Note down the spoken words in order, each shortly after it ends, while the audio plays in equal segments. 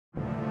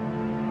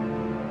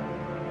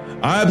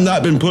I've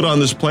not been put on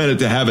this planet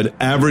to have an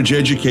average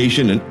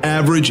education, an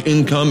average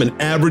income, an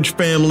average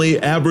family,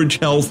 average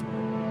health.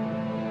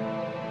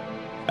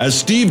 As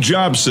Steve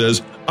Jobs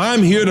says,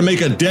 I'm here to make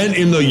a dent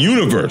in the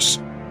universe.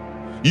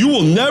 You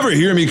will never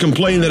hear me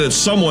complain that it's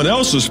someone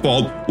else's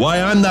fault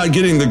why I'm not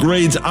getting the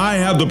grades I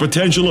have the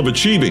potential of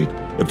achieving.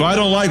 If I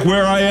don't like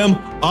where I am,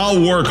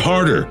 I'll work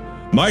harder.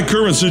 My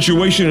current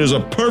situation is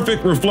a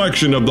perfect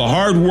reflection of the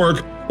hard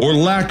work or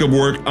lack of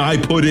work I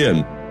put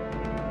in.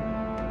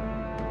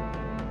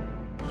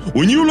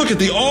 When you look at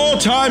the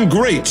all-time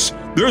greats,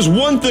 there's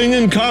one thing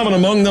in common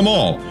among them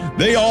all.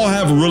 They all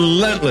have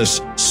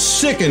relentless,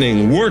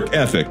 sickening work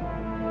ethic.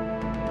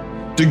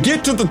 To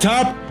get to the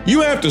top,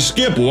 you have to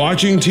skip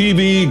watching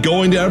TV,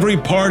 going to every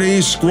party,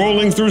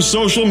 scrolling through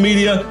social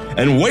media,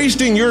 and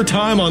wasting your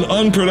time on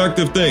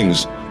unproductive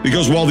things.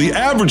 Because while the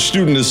average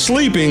student is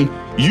sleeping,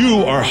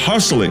 you are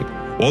hustling.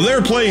 While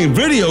they're playing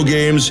video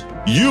games,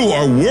 you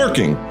are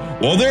working.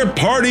 While they're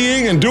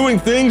partying and doing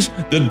things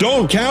that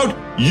don't count,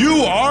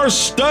 you are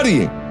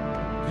studying.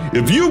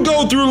 If you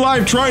go through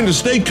life trying to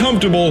stay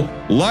comfortable,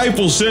 life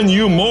will send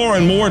you more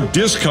and more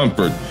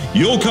discomfort.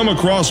 You'll come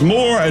across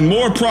more and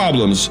more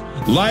problems.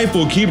 Life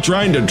will keep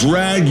trying to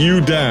drag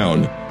you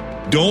down.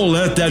 Don't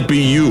let that be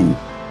you.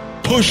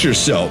 Push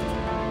yourself.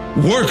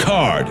 Work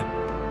hard.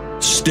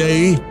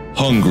 Stay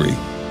hungry.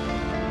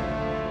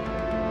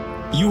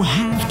 You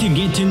have to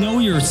get to know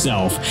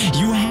yourself.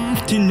 You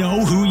have to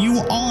know who you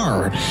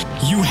are.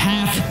 You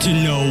have to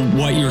know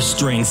what your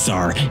strengths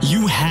are.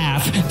 You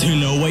have to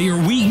know what your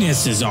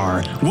weaknesses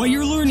are, what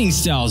your learning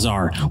styles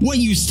are, what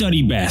you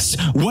study best,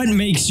 what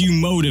makes you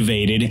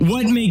motivated,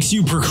 what makes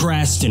you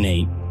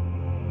procrastinate.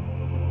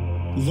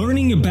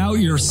 Learning about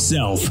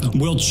yourself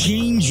will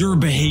change your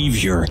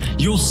behavior.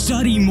 You'll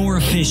study more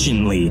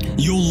efficiently.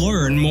 You'll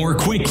learn more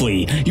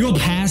quickly. You'll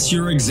pass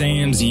your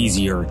exams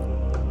easier.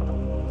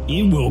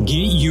 It will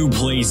get you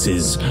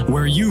places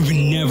where you've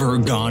never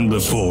gone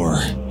before.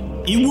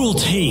 It will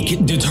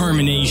take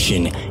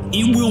determination.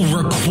 It will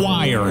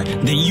require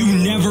that you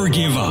never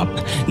give up.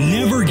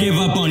 Never give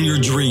up on your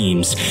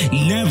dreams.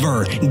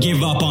 Never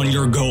give up on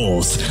your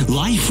goals.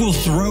 Life will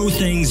throw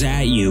things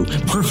at you.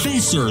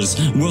 Professors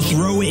will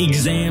throw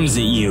exams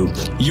at you.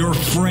 Your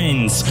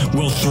friends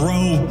will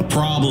throw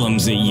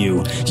problems at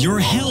you. Your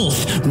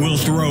health will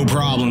throw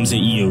problems at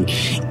you.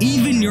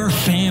 Even your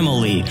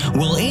family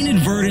will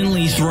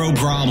inadvertently throw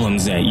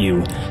problems at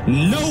you.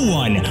 No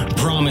one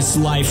promised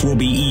life will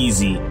be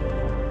easy.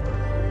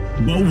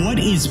 But what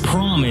is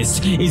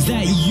promised is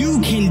that you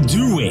can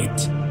do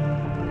it.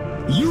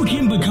 You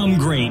can become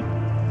great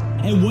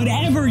at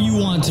whatever you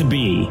want to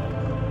be.